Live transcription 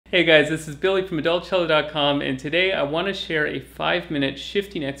Hey guys, this is Billy from AdultCello.com, and today I want to share a 5-minute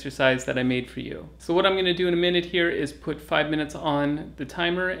shifting exercise that I made for you. So what I'm going to do in a minute here is put 5 minutes on the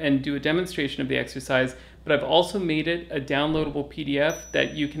timer and do a demonstration of the exercise, but I've also made it a downloadable PDF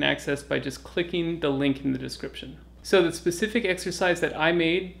that you can access by just clicking the link in the description. So the specific exercise that I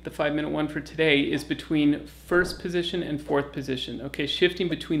made, the 5-minute one for today, is between first position and fourth position. Okay, shifting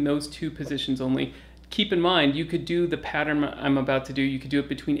between those two positions only. Keep in mind, you could do the pattern I'm about to do, you could do it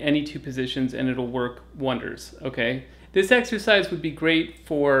between any two positions and it'll work wonders, okay? This exercise would be great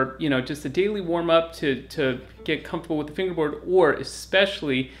for, just a daily warm-up to get comfortable with the fingerboard, or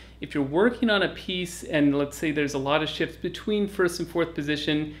especially if you're working on a piece and let's say there's a lot of shifts between first and fourth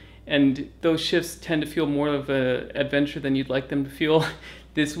position and those shifts tend to feel more of an adventure than you'd like them to feel.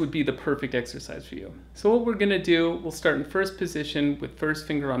 This would be the perfect exercise for you. So what we're gonna do, we'll start in first position with first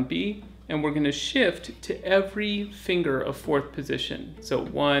finger on B, and we're gonna shift to every finger of fourth position. So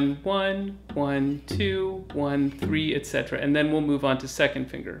 1, 1, 1, 2, 1, 3, etc. And then we'll move on to second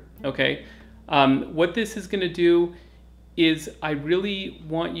finger, okay? What this is gonna do is I really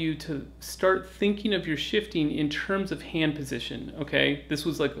want you to start thinking of your shifting in terms of hand position, okay? This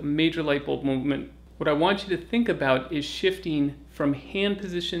was like a major light bulb moment. What I want you to think about is shifting from hand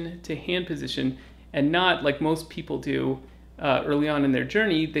position to hand position, and not like most people do early on in their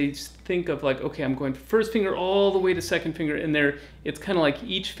journey. They just think of like, okay, I'm going first finger all the way to second finger, and it's kind of like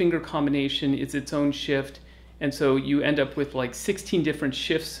each finger combination is its own shift, and so you end up with like 16 different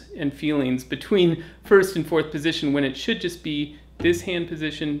shifts and feelings between first and fourth position when it should just be this hand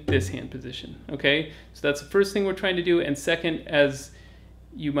position, okay? So that's the first thing we're trying to do, and second, as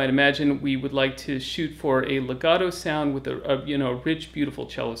you might imagine, we would like to shoot for a legato sound with a rich, beautiful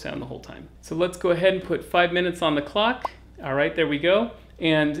cello sound the whole time. So let's go ahead and put 5 minutes on the clock. All right, there we go.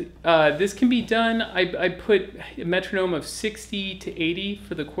 And this can be done, I put a metronome of 60 to 80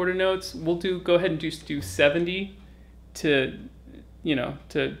 for the quarter notes. We'll go ahead and just do 70 to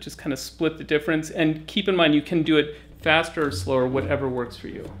just kind of split the difference. And keep in mind, you can do it faster or slower, whatever works for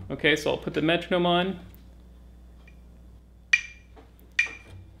you. Okay, so I'll put the metronome on.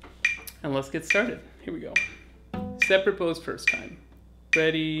 And let's get started. Here we go. Separate bows first time.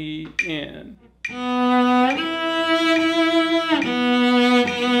 Ready, and...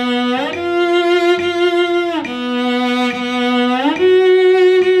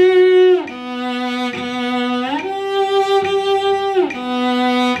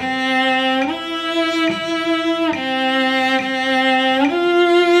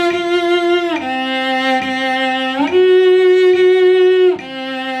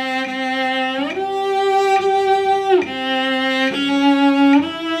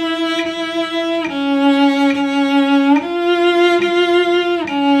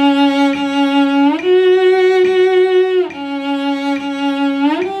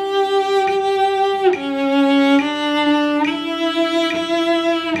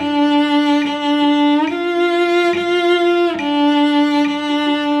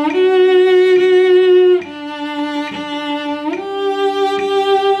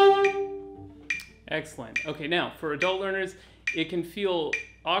 Excellent. Okay, now for adult learners, it can feel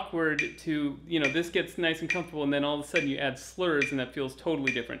awkward to, this gets nice and comfortable, and then all of a sudden you add slurs, and that feels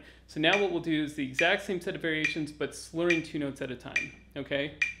totally different. So now what we'll do is the exact same set of variations, but slurring 2 notes at a time.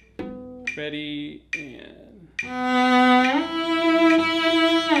 Okay? Ready, and...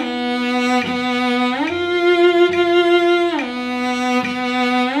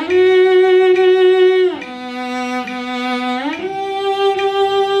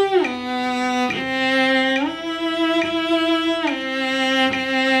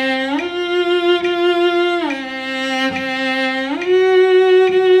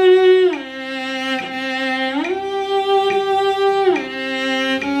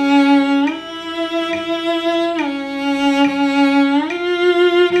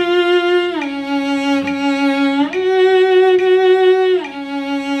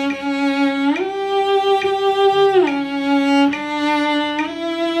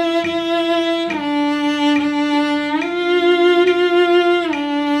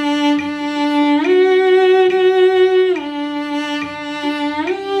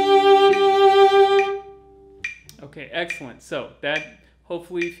 Okay, excellent. So that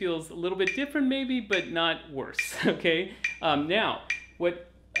hopefully feels a little bit different maybe, but not worse, okay? Now, what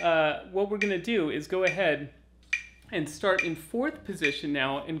we're gonna do is go ahead and start in fourth position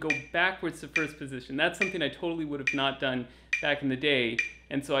now and go backwards to first position. That's something I totally would have not done back in the day,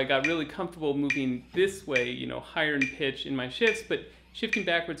 and so I got really comfortable moving this way, higher in pitch in my shifts, but shifting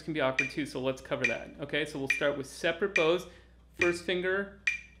backwards can be awkward too, so let's cover that, okay? So we'll start with separate bows, first finger,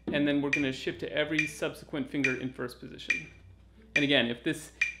 and then we're going to shift to every subsequent finger in first position. And again, if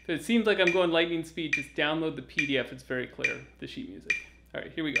this If it seems like I'm going lightning speed, just download the PDF. It's very clear, the sheet music. All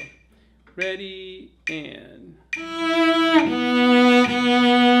right, here we go. Ready, and...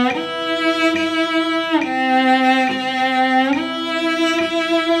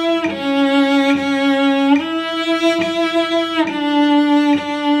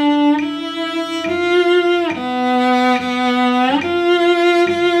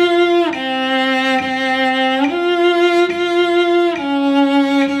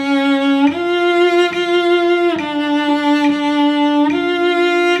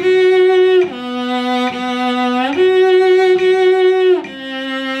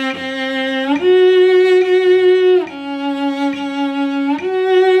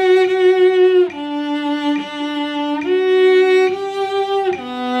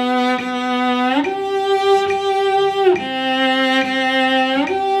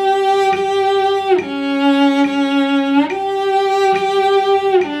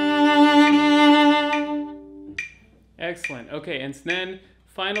 Excellent. Okay, and then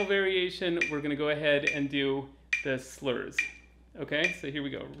final variation, we're going to go ahead and do the slurs. Okay, so here we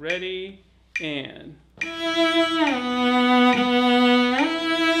go. Ready, and...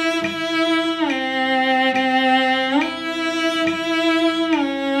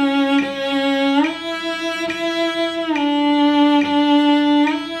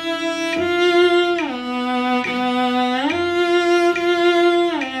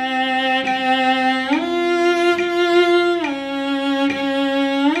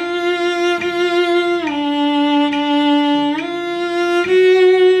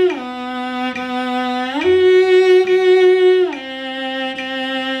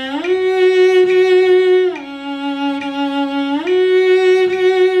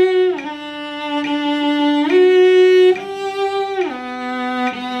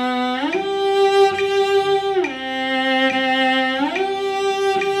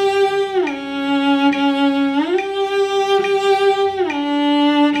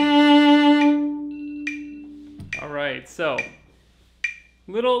 So,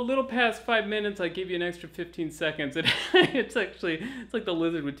 little past 5 minutes, I gave you an extra 15 seconds. It's like the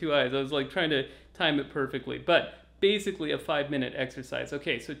lizard with two eyes. I was like trying to time it perfectly, but basically a 5-minute exercise.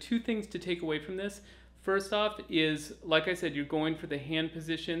 Okay, so 2 things to take away from this. First off is, like I said, you're going for the hand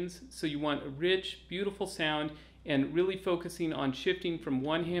positions. So you want a rich, beautiful sound and really focusing on shifting from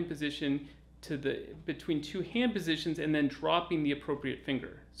one hand position to between 2 hand positions and then dropping the appropriate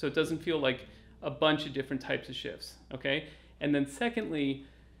finger. So it doesn't feel like a bunch of different types of shifts, okay? And then secondly,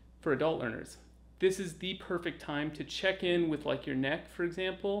 for adult learners, this is the perfect time to check in with like your neck, for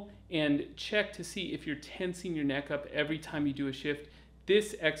example, and check to see if you're tensing your neck up every time you do a shift.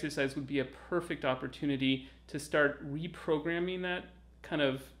 This exercise would be a perfect opportunity to start reprogramming that kind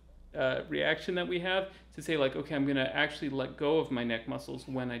of reaction that we have to say like, okay, I'm gonna actually let go of my neck muscles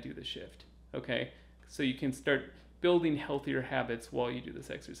when I do the shift, okay? So you can start building healthier habits while you do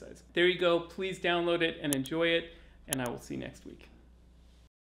this exercise. There you go. Please download it and enjoy it, and I will see you next week.